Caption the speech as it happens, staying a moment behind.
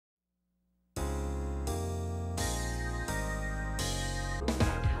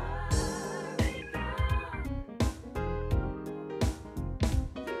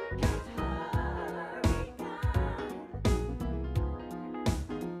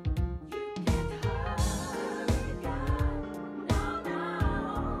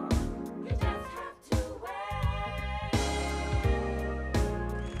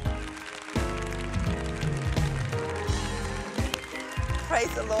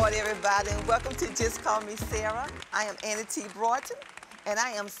Praise the Lord, everybody, and welcome to Just Call Me Sarah. I am Annie T. Broughton, and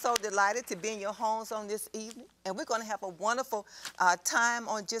I am so delighted to be in your homes on this evening. And we're going to have a wonderful time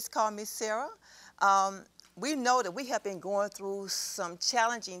on Just Call Me Sarah. We know that we have been going through some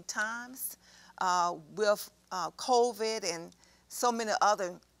challenging times with COVID and so many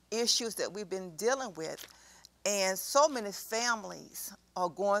other issues that we've been dealing with. And so many families are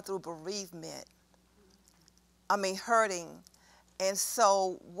going through bereavement. I mean, hurting. And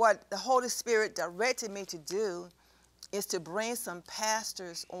so what the Holy Spirit directed me to do is to bring some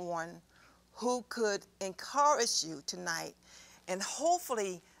pastors on who could encourage you tonight and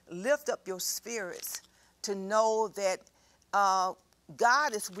hopefully lift up your spirits to know that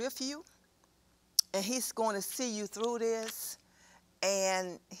God is with you and he's going to see you through this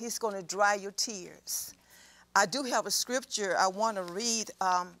and he's going to dry your tears. I do have a scripture I want to read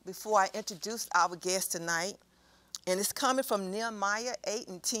before I introduce our guest tonight. And it's coming from Nehemiah 8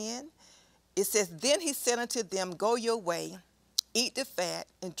 and 10. It says, "Then he said unto them, Go your way, eat the fat,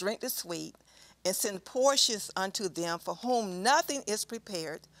 and drink the sweet, and send portions unto them for whom nothing is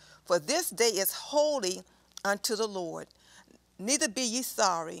prepared. For this day is holy unto the Lord. Neither be ye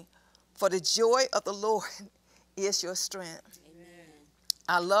sorry, for the joy of the Lord is your strength." Amen.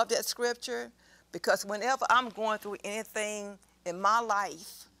 I love that scripture because whenever I'm going through anything in my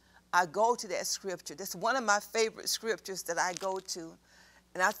life, I go to that scripture. That's one of my favorite scriptures that I go to.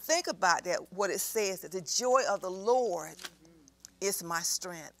 And I think about that, what it says, that the joy of the Lord is my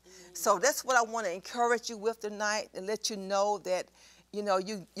strength. So that's what I want to encourage you with tonight and let you know that, you know,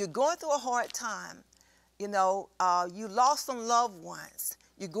 you're going through a hard time. You know, you lost some loved ones.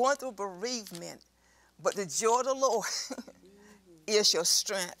 You're going through bereavement. But the joy of the Lord is your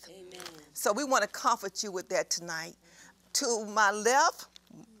strength. Amen. So we want to comfort you with that tonight. To my left,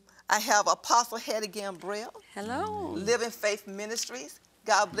 I have Apostle Hattie Gambrell. Hello. Living Faith Ministries.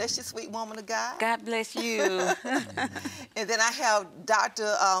 God bless you, sweet woman of God. God bless you. And then I have Dr.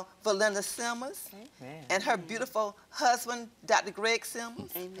 Velinda Simmons. Amen. And her beautiful husband, Dr. Greg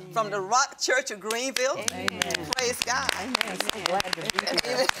Simmons. Amen. From the Rock Church of Greenville. Amen. Praise God. Amen. So glad to be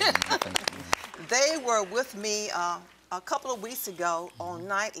here. They were with me a couple of weeks ago on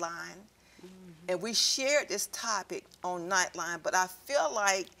Nightline. And we shared this topic on Nightline, but I feel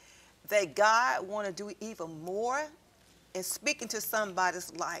like that God want to do even more in speaking to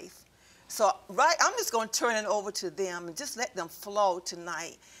somebody's life. So, I'm just going to turn it over to them and just let them flow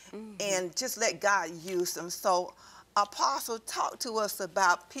tonight and just let God use them. So, Apostle, talk to us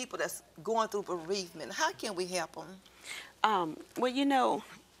about people that's going through bereavement. How can we help them? Well, you know,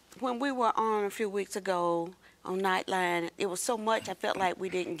 when we were on a few weeks ago on Nightline, it was so much I felt like we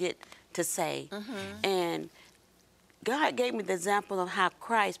didn't get to say. And God gave me the example of how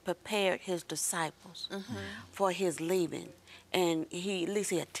Christ prepared his disciples for his leaving. And at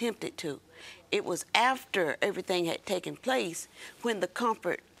least he attempted to. It was after everything had taken place when the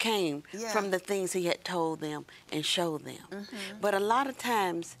comfort came from the things he had told them and showed them. But a lot of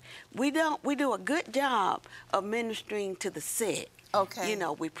times we do a good job of ministering to the sick. Okay. You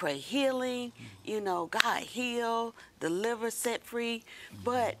know, we pray healing, you know, God heal, deliver, set free.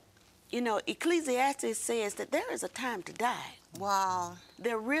 But you know, Ecclesiastes says that there is a time to die. Wow.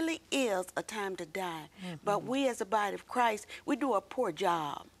 There really is a time to die. But we as a body of Christ, we do a poor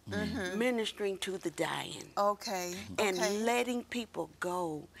job ministering to the dying. Okay. And letting people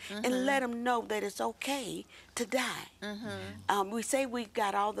go and let them know that it's okay to die. We say we've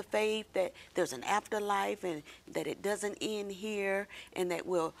got all the faith that there's an afterlife and that it doesn't end here and that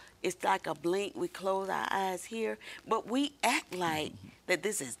it's like a blink, we close our eyes here, but we act like that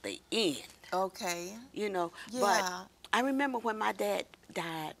this is the end. Okay. You know, but I remember when my dad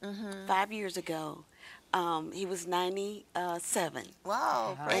died 5 years ago. He was 97.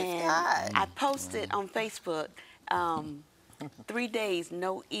 Wow, praise God. I posted on Facebook 3 days,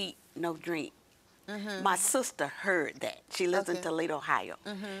 no eat, no drink. My sister heard that. She lives in Toledo, Ohio.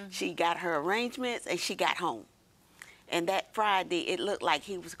 She got her arrangements and she got home. And that Friday, it looked like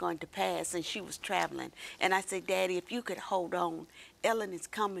he was going to pass and she was traveling. And I said, Daddy, if you could hold on, Ellen is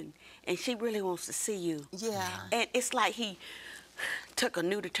coming and she really wants to see you. Yeah. And it's like he took a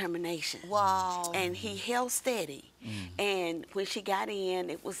new determination. Wow. And he held steady. And when she got in,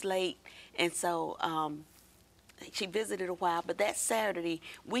 it was late. And so she visited a while, but that Saturday,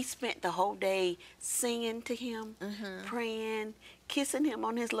 we spent the whole day singing to him, praying, kissing him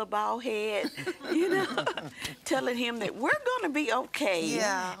on his little bald head, you know, telling him that we're going to be okay.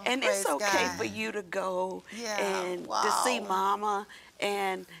 Yeah, and it's okay for you to go and to see Mama.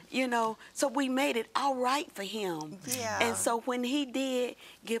 And, you know, so we made it all right for him. Yeah. And so when he did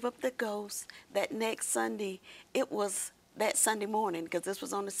give up the ghost that next Sunday, it was that Sunday morning, because this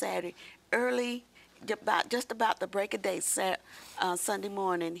was on a Saturday, early, just about the break of day, Sunday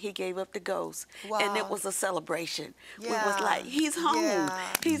morning, he gave up the ghost. Wow. And it was a celebration. Yeah. We was like, he's home. Yeah.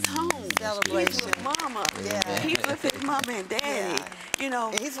 He's home. Celebration. He's with mama. Yeah. He's with his mama and daddy. Yeah. You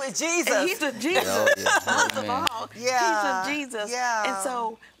know. And he's with Jesus. And he's with Jesus. First of all, Yeah. he's with Jesus. Yeah. And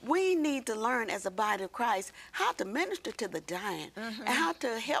so we need to learn as a body of Christ how to minister to the dying and how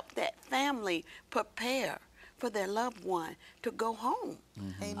to help that family prepare for their loved one to go home.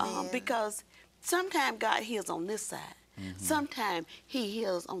 Amen. Because sometimes God heals on this side. Sometimes he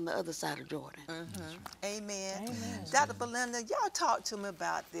heals on the other side of Jordan. Amen. Dr. Velinda, y'all talk to me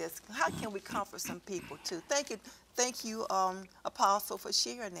about this. How can we comfort some people too? Thank you, Apostle, for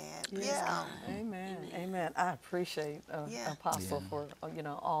sharing that. Yeah. Amen. Amen. I appreciate Apostle for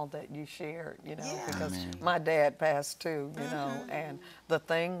all that you shared. Because my dad passed too. And the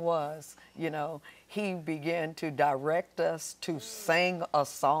thing was, he began to direct us to sing a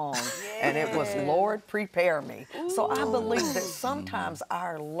song, and it was "Lord, Prepare Me." So I believe that sometimes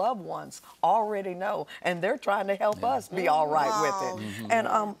our loved ones already know, and they're trying to help us be all right with it.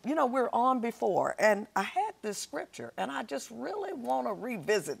 And we're on before, and I had this scripture, and I just really want to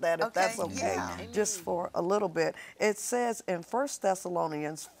revisit that, if that's okay, just for a little bit. It says in 1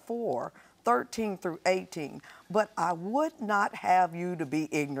 Thessalonians 4:13 through 18, "But I would not have you to be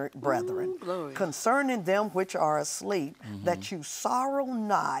ignorant, brethren, concerning them which are asleep, that you sorrow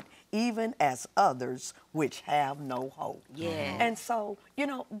not, even as others which have no hope." And so,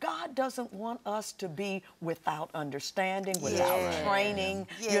 God doesn't want us to be without understanding, without training,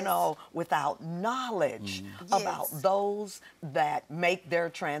 without knowledge about those that make their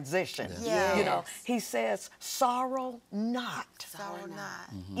transition. He says, sorrow not. Sorrow not.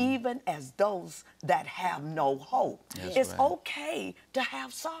 Even as those that have no hope. It's okay to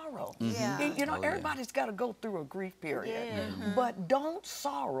have sorrow. Everybody's got to go through a grief period. But don't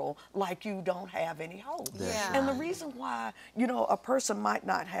sorrow like you don't have any hope. And the reason why, a person might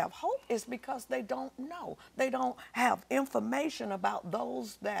not have hope is because they don't know. They don't have information about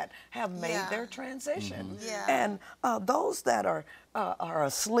those that have made their transition. And those that are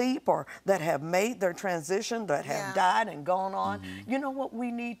asleep or that have made their transition, that have died and gone on, you know what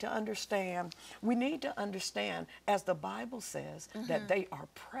we need to understand? We need to understand, as the Bible says, that they are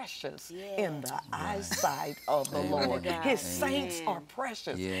precious in the eyesight of the Lord. His saints are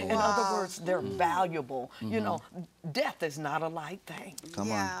precious. In other words, they're valuable. Death is not a light thing.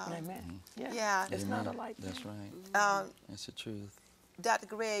 Come on. Amen. It's not a light thing. That's right. That's the truth. Dr.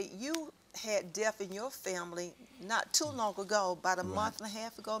 Greg, you had death in your family not too long ago, about a month and a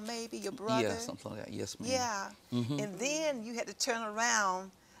half ago, maybe, your brother? Yeah, something like that. Yes, ma'am. And then you had to turn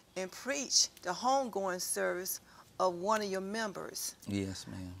around and preach the homegoing service of one of your members. Yes,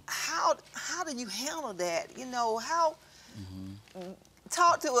 ma'am. How did you handle that?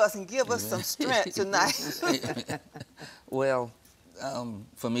 Talk to us and give us some strength tonight. Well,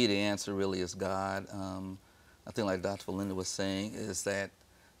 for me, the answer really is God. I think, like Dr. Velinda was saying, is that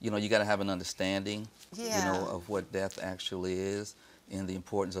you got to have an understanding, of what death actually is and the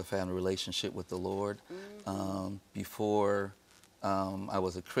importance of having a relationship with the Lord. Before I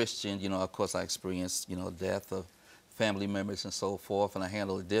was a Christian, of course, I experienced, death of family members and so forth, and I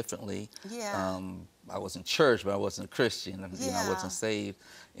handled it differently. I was in church, but I wasn't a Christian. I wasn't saved.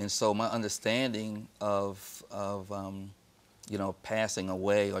 And so my understanding of passing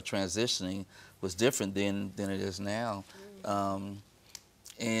away or transitioning was different than it is now.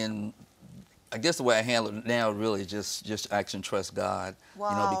 And I guess the way I handle it now really just act and trust God.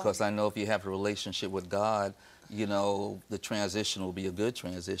 Because I know if you have a relationship with God, the transition will be a good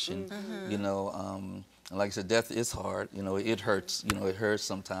transition. And like I said, death is hard. It hurts. It hurts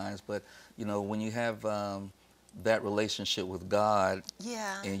sometimes. But when you have that relationship with God,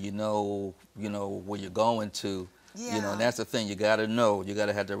 and you know where you're going to, and that's the thing. You got to know. You got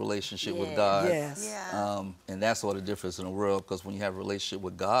to have that relationship with God. And that's all the difference in the world. Because when you have a relationship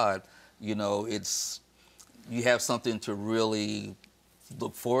with God, you have something to really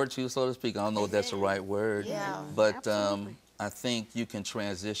look forward to, so to speak. I don't know if that's the right word. But I think you can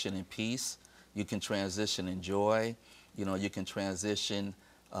transition in peace. You can transition in joy. You can transition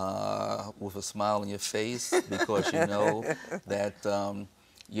with a smile on your face because you know that,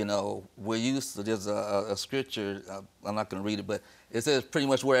 we're used to, there's a scripture, I'm not going to read it, but it says pretty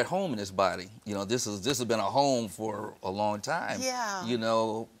much we're at home in this body. This has been a home for a long time.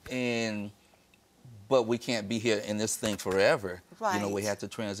 But we can't be here in this thing forever. We have to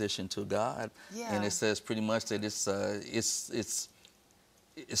transition to God. And it says pretty much that it's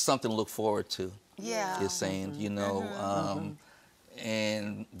something to look forward to. It's saying,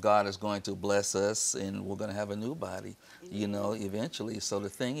 and God is going to bless us, and we're going to have a new body, you know, eventually. So the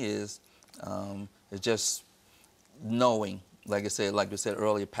thing is, it's just knowing. Like I said, like we said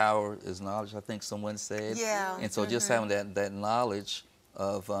earlier, power is knowledge, I think someone said. Yeah. And so just having that knowledge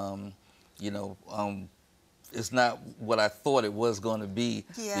of, you know, it's not what I thought it was going to be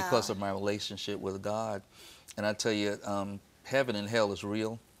because of my relationship with God. And I tell you, heaven and hell is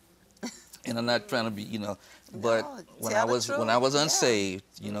real. And I'm not trying to be, you know, but when I was unsaved,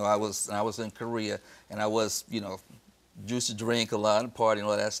 you know, I was in Korea, and I was, you know, used to drink a lot and party and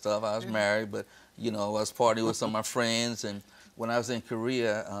all that stuff. I was married, but you know, I was partying with some of my friends. And when I was in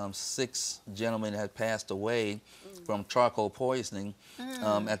Korea, 6 gentlemen had passed away from charcoal poisoning.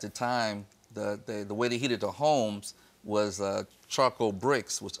 At the time, the way they heated the homes was charcoal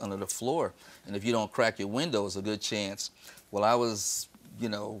bricks was under the floor, and if you don't crack your windows, a good chance. Well, I was, you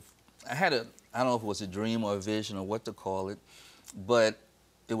know, I had a, I don't know if it was a dream or a vision or what to call it, but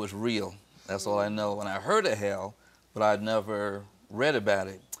it was real. That's all I know. And I heard of hell, but I'd never read about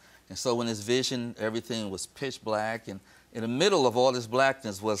it. And so when this vision, everything was pitch black, and in the middle of all this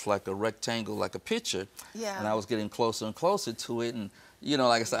blackness was like a rectangle, like a picture. Yeah. And I was getting closer and closer to it. And, you know,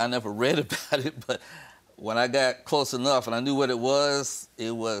 like I said, I never read about it, but when I got close enough and I knew what it was,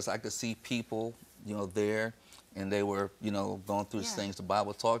 I could see people, you know, there, and they were, you know, going through things the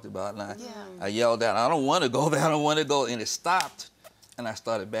Bible talked about. And I yelled out, I don't want to go there, I don't want to go. And it stopped, and I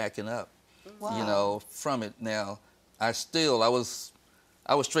started backing up, you know, from it. Now, I was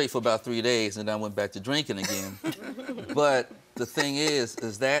straight for about 3 days, and then I went back to drinking again. But the thing is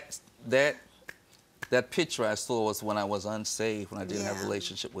that picture I saw was when I was unsaved, when I didn't have a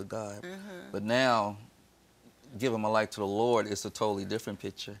relationship with God. But now, giving my life to the Lord, it's a totally different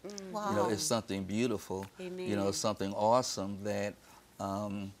picture. You know, it's something beautiful. Amen. You know, it's something awesome that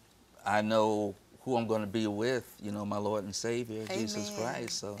I know who I'm going to be with, you know, my Lord and Savior, Jesus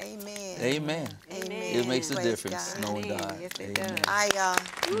Christ. So, amen. Amen. It makes a difference knowing God. Yes, it does.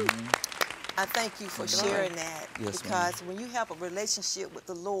 I thank you for sharing that, because when you have a relationship with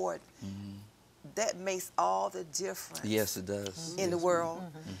the Lord, that makes all the difference. Yes, it does. In the world.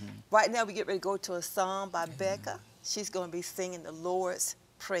 Right now, we get ready to go to a song by Becca. She's going to be singing the Lord's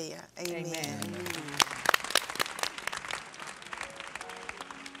Prayer. Amen.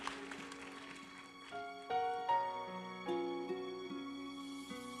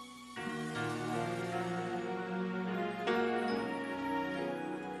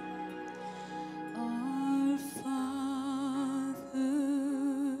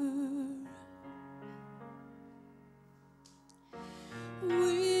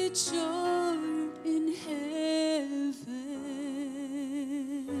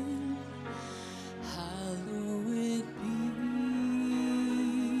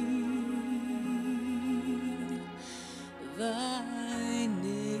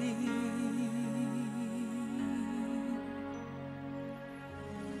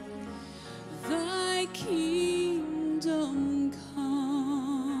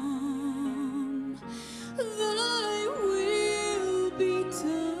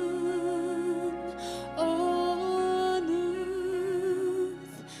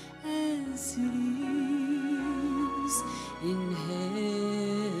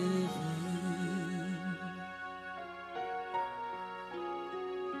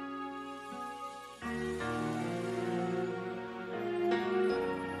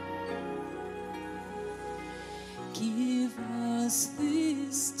 Give us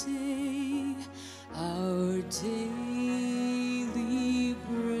this day our daily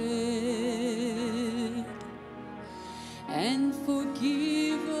bread, and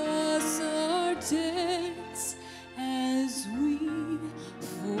forgive us our debts as we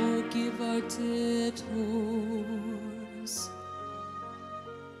forgive our debtors.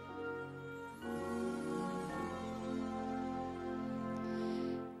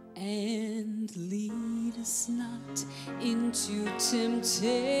 And lead us not into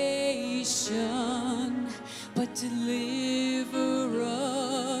temptation, but deliver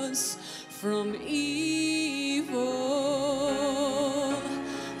us from evil.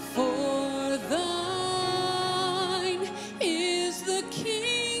 For thine is the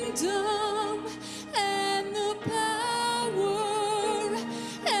kingdom and the power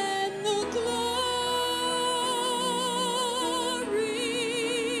and the glory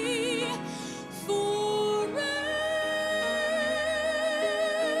forever.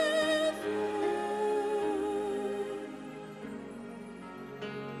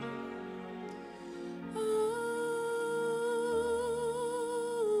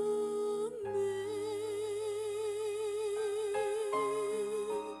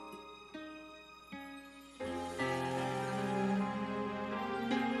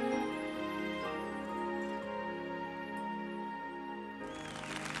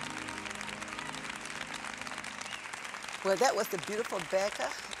 Well, that was the beautiful Becca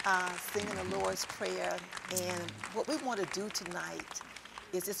singing the Lord's Prayer. And what we want to do tonight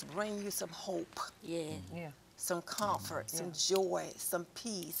is just bring you some hope. Yeah. Yeah. Some comfort, some joy, some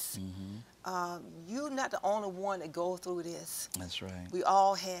peace. You're not the only one that go through this. That's right. We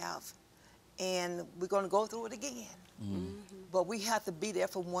all have. And we're going to go through it again. But we have to be there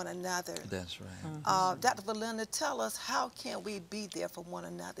for one another. That's right. Dr. Velinda, tell us, how can we be there for one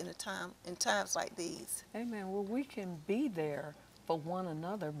another in times like these? Amen. Well, we can be there for one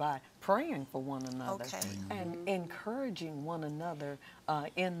another by praying for one another and encouraging one another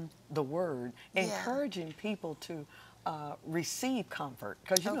in the Word, encouraging people to receive comfort,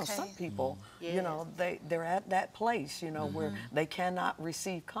 because you know some people you know they're at that place, you know, where they cannot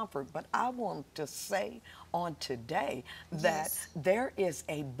receive comfort. But I want to say on today that there is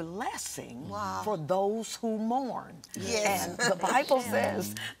a blessing for those who mourn. And the Bible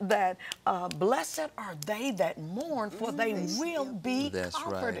says that blessed are they that mourn, for they will be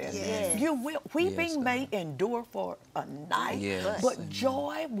comforted. You will. Weeping may endure for a night, but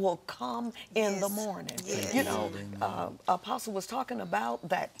joy will come in the morning. You know, Apostle was talking about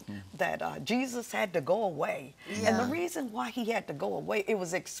that Jesus had to go away, and the reason why he had to go away, it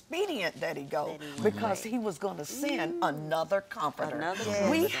was expedient that he go, because he was going to send another comforter.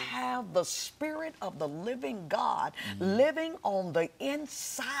 We have the Spirit of the living God living on the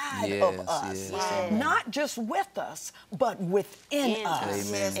inside of us, not just with us, but within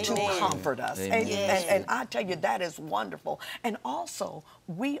us to comfort us. And I tell you, that is wonderful. And also,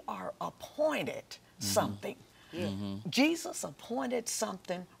 we are appointed something. Jesus appointed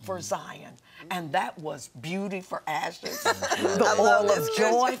something for Zion, and that was beauty for ashes, the oil of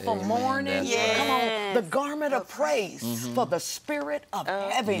joy for mourning, come on, the garment of praise for the spirit of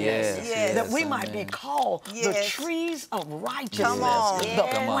heaviness, that we might be called the trees of righteousness, the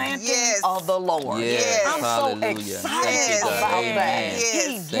planting of the Lord. I'm so excited about that.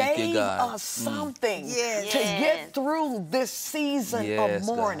 He gave us something to get through this season of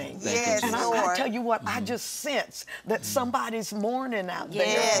mourning. And I tell you what, I just sense that somebody's mourning out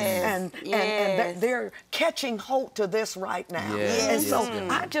there, and that they're catching hope to this right now. And so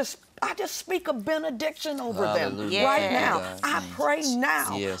I just speak a benediction over them right now. I pray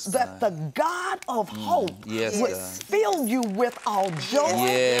now that the God of hope would fill you with all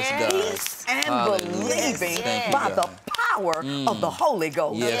joy, peace, and believing by the power of the Holy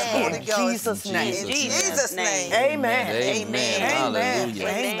Ghost. In Jesus' name. In Jesus' name. Amen. Amen.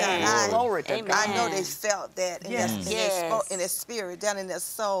 Amen. Glory to God. I know they felt that in their spirit, down in their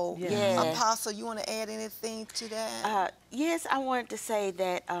soul. Apostle, you want to add anything to that? Yes, I wanted to say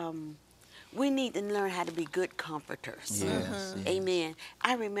that we need to learn how to be good comforters. Amen.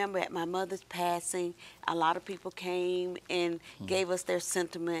 I remember at my mother's passing, a lot of people came and gave us their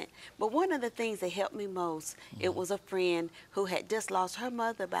sentiment. But one of the things that helped me most, it was a friend who had just lost her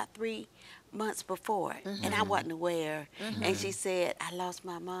mother about 3 months before, and I wasn't aware. And she said, I lost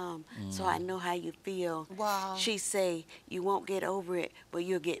my mom, so I know how you feel. She said, you won't get over it, but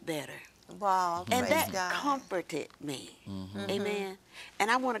you'll get better. And that comforted me. Amen.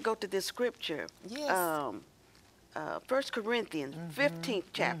 And I want to go to this scripture, 1 Corinthians, 15th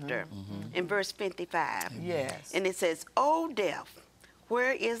chapter, in verse 55. And it says, O death,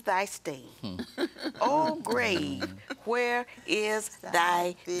 where is thy sting? O grave, where is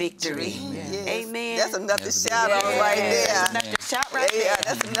thy victory? Amen. That's enough to shout on right there. That's enough to shout right there.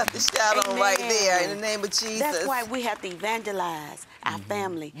 That's enough to shout on right there, in the name of Jesus. That's why we have to evangelize our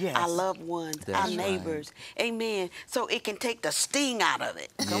family, our loved ones, our neighbors. Amen. So it can take the sting out of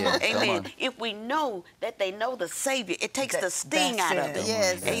it. Amen. If we know that they know the Savior, it takes the sting out of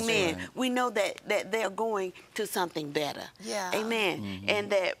it. Amen. We know that they're going to something better. Amen.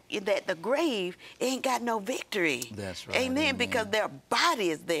 And that the grave ain't got no victory. That's right. Amen. Because their body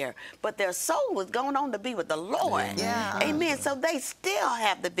is there, but their soul is going on to be with the Lord. Amen. So they still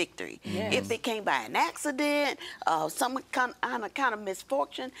have the victory. If it came by an accident, some kind of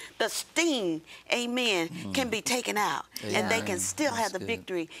misfortune, the sting, amen, can be taken out. And they can still have the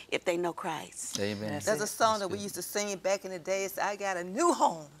victory if they know Christ. Amen. There's a song that we used to sing back in the day. It's I got a new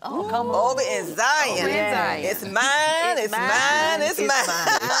home. Come on. Over in Zion. It's mine, it's mine, it's mine.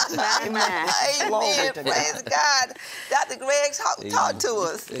 Amen. Praise God. Dr. Greg, talk to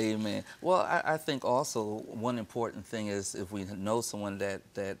us. Amen. Well, I think also one important thing is if we know someone that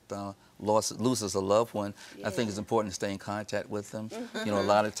loses a loved one, I think it's important to stay in contact with them. You know, a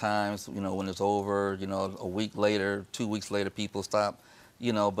lot of times, you know, when it's over, you know, a week later, 2 weeks later, people stop,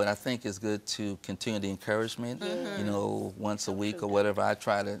 you know, but I think it's good to continue the encouragement, you know, once a week or whatever. I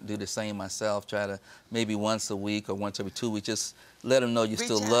try to do the same myself, try to maybe once a week or once every 2 weeks, just let them know you're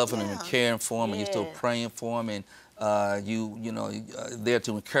still loving them and caring for them and you're still praying for them. And there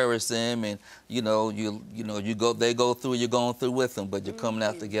to encourage them, and they go through, you're going through with them, but you're coming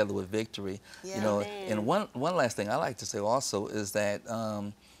out together with victory. Yeah. And one last thing I like to say also is that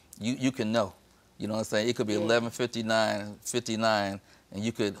you can know. You know what I'm saying? It could be 11:59, and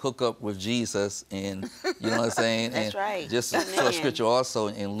you could hook up with Jesus, and you know what I'm saying? That's right. Just a short scripture also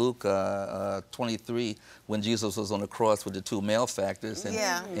in Luke 23, when Jesus was on the cross with the two malefactors,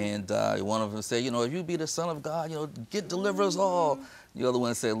 and one of them said, if you be the Son of God, get deliver us all. The other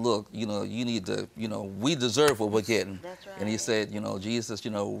one said, look, you need to, we deserve what we're getting. That's right. And he said, Jesus,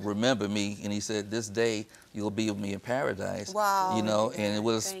 remember me. And he said, this day you'll be with me in paradise. Wow. And it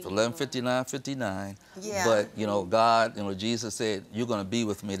was 11:59. Yeah. But, God, Jesus said, you're going to be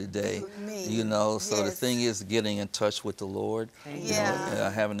with me today. With me. So the thing is getting in touch with the Lord.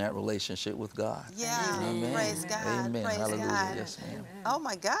 Having that relationship with God. Yeah. Amen. Praise God. Amen. Praise Hallelujah. God. Yes, ma'am. Oh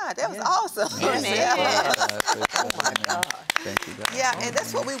my God, that was awesome. Amen. Oh my God. Thank you, God. Yeah, and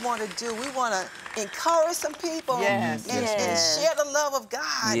that's what we want to do. We want to encourage some people Yes. and share the love of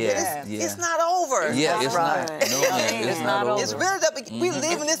God. Yes. It's not over. Yeah, it's right. not. No, man, it's not over. It's really that we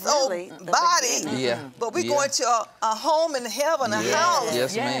live in this old body, but we're going to a home in heaven, a house.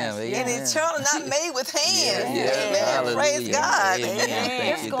 Yes, ma'am. And eternal, not made with hands. Yes. Amen. Praise God. Amen.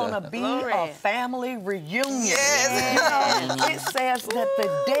 Thank It's you, going to God. be a family reunion. Yes. It says that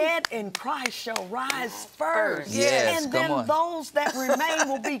the dead in Christ shall rise first. Yes. And Come then on. those that remain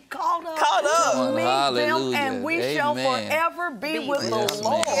will be caught up Caught up. to meet them, Hallelujah. and we shall Amen. forever be with Yes, the ma'am.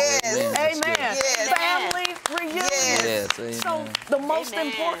 Lord. Yes. Amen. Yes. Family reunion. Yes. Yes, So amen. the most Amen.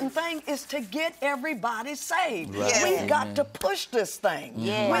 important thing is to get everybody saved. Right. Yes. We've got to push this thing.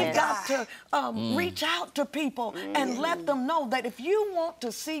 Yes. We've got to reach out to people and let them know that if you want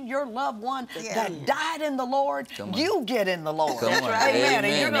to see your loved one that died in the Lord, you get in the Lord. Come on. Amen.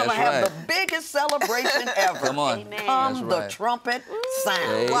 And you're going to That's have right. the biggest celebration ever. Come on. Amen. Come That's the right. trumpet sound.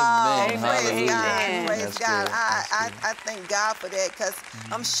 Amen. Wow, praise Hallelujah. God, praise That's God. good. I thank God for that, because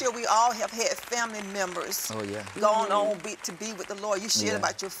I'm sure we all have had family members Oh, yeah. going on to be with the Lord. You shared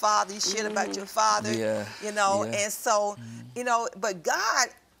about your father, you shared about your father, Yeah. and so, but God,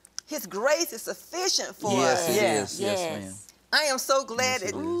 His grace is sufficient for Yes, us. it Yes. is. Yes, ma'am. I am so glad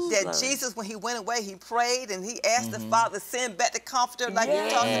Yes, it that is. Jesus, when He went away, He prayed and He asked the Father to send back the Comforter, like you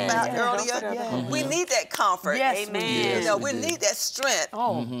talked about earlier. Yeah. We need that comfort. Yes, Amen. we Yes, do. We need that strength.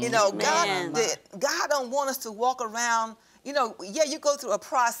 Oh, God don't want us to walk around. You go through a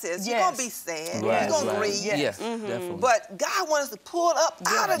process. You're gonna be sad. Yes. You're gonna Right. grieve. Yes, definitely. But God wants us to pull up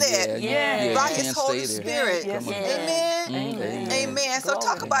out of that Yeah. by you His can't Holy stay there. Spirit. Yes, Come on. Amen. Amen. Amen. So Glory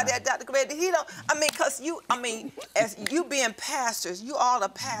talk to about God. that, Dr. Gregory. As you being pastors, you all are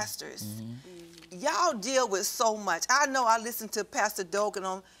pastors. Y'all deal with so much. I know I listen to Pastor Dogan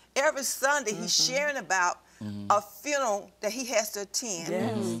on every Sunday. He's sharing about a funeral that he has to attend.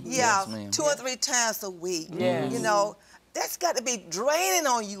 Yes. Yes, ma'am. 2 or 3 times a week. Yes. That's got to be draining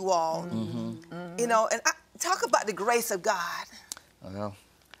on you all. And talk about the grace of God. Well,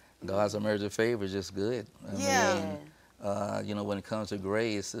 God's unmerited favor is just good. I mean, when it comes to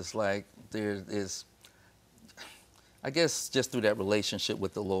grace, it's like there is, I guess, just through that relationship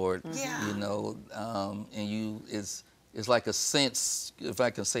with the Lord, and it's like a sense, if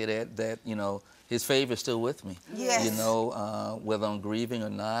I can say that His favor is still with me. Yes. Whether I'm grieving or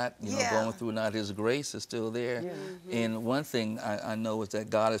not, going through or not, His grace is still there. Yeah. And one thing I know is that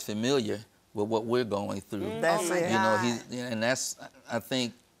God is familiar with what we're going through. That's Oh my it. God. And that's, I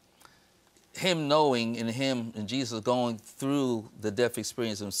think, Him knowing and Jesus going through the death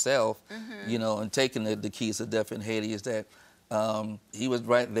experience Himself, and taking the keys of death in Haiti, is that He was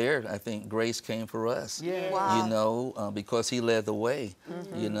right there. I think grace came for us. Yeah. Wow. Because He led the way.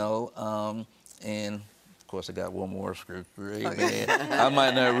 And of course, I got one more scripture. Amen. I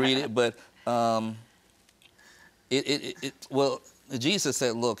might not read it, but Jesus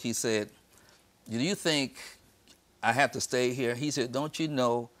said, "Look," He said, "Do you think I have to stay here?" He said, "Don't you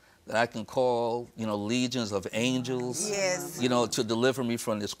know that I can call, legions of angels, Yes. to deliver me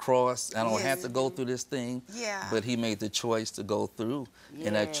from this cross? I don't Yes. have to go through this thing." Yeah. But He made the choice to go through.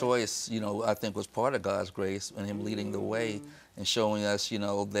 And that choice, I think was part of God's grace and Him leading the way and showing us,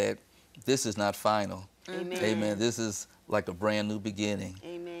 that this is not final. Amen. Amen. This is like a brand new beginning.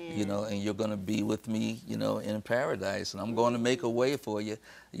 Amen. And you're going to be with me, in paradise. And I'm going to make a way for you,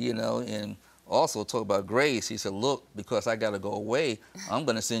 and also talk about grace. He said, "Look, because I got to go away, I'm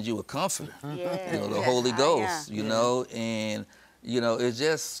going to send you a comforter, the Holy Ghost, and,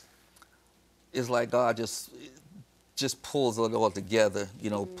 it's like God just pulls it all together,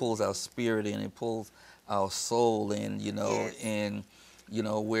 pulls our spirit in and pulls our soul in, and,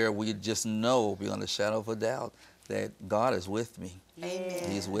 where we just know beyond a shadow of a doubt that God is with me.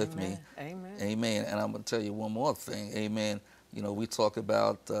 Amen. He's with me. Amen. Amen. And I'm going to tell you one more thing. Amen. You know, we talk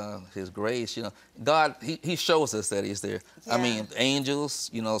about his grace. You know, God, he shows us that he's there. Yeah. I mean, angels,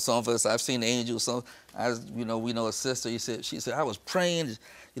 you know, some of us, I've seen angels. Some, you know, we know a sister, she said, I was praying,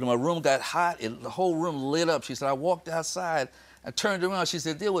 you know, my room got hot and the whole room lit up. She said, I walked outside, I turned around. She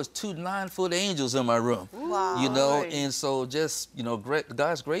said, there was 2 9-foot angels in my room. Wow. You know, and so just, you know,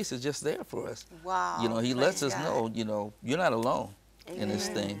 God's grace is just there for us. Wow. You know, he lets us know, you know, you're not alone in this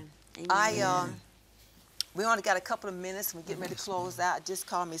thing. We only got a couple of minutes. We're getting ready to close out. Just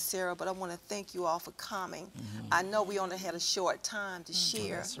call me Sarah, but I want to thank you all for coming. I know we only had a short time to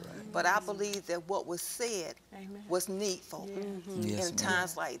share, That's right. but I believe that what was said was needful in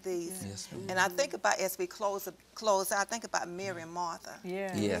times like these. Yes, and I think about, as we close out, I think about Mary and Martha.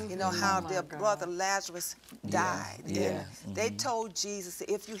 Yeah. You know how their brother Lazarus died. Yeah. And they told Jesus,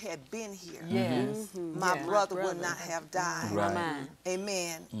 if you had been here, Yes. my brother would not have died. Right.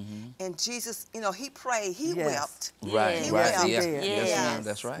 Amen. And Jesus, you know, he prayed, he wept. Right, He right, wept. yeah. Yes. Yes, ma'am,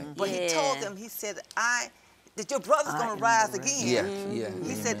 that's right. But he told them, he said, that your brother's going to rise again. Yeah,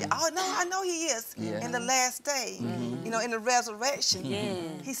 He said, oh, no, I know he is in the last day, you know, in the resurrection.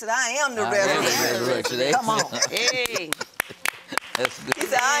 He said, I am the resurrection. Come on. Hey. That's good. He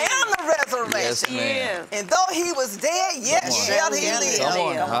said, I am the resurrection. Yes, ma'am. And though he was dead, yet shall he live.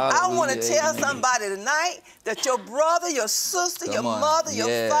 I want to tell somebody tonight that your brother, your sister, your mother,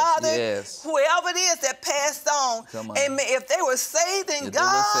 your father, whoever it is that passed on, amen, if they were saved in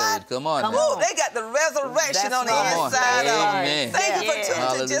God, come on, they got the resurrection on the inside of them. Thank you for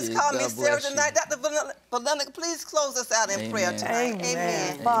tuning in. Just call me Sarah tonight. Dr. Velinda, please close us out in prayer tonight.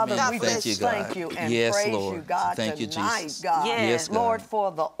 Amen. Father, we just thank you and praise you, God, tonight, God. Yes, Lord,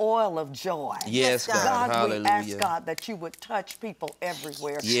 for the oil of joy. Yes, God. God, we ask, God, that you would touch people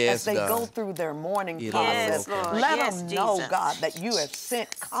everywhere as they go through their mourning process. Let them know, God, that you have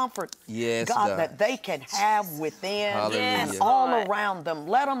sent comfort, God, that they can have within and all around them.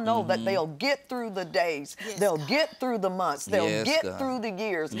 Let them know that they'll get through the days. They'll get through the months. They'll get through the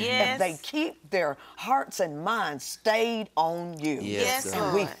years if they keep their hearts and minds stayed on you.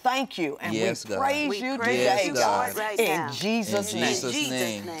 And we thank you and we praise you today, God, in Jesus' name. Jesus'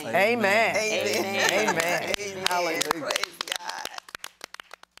 name. Amen. Amen. Amen. Amen. Hallelujah. Praise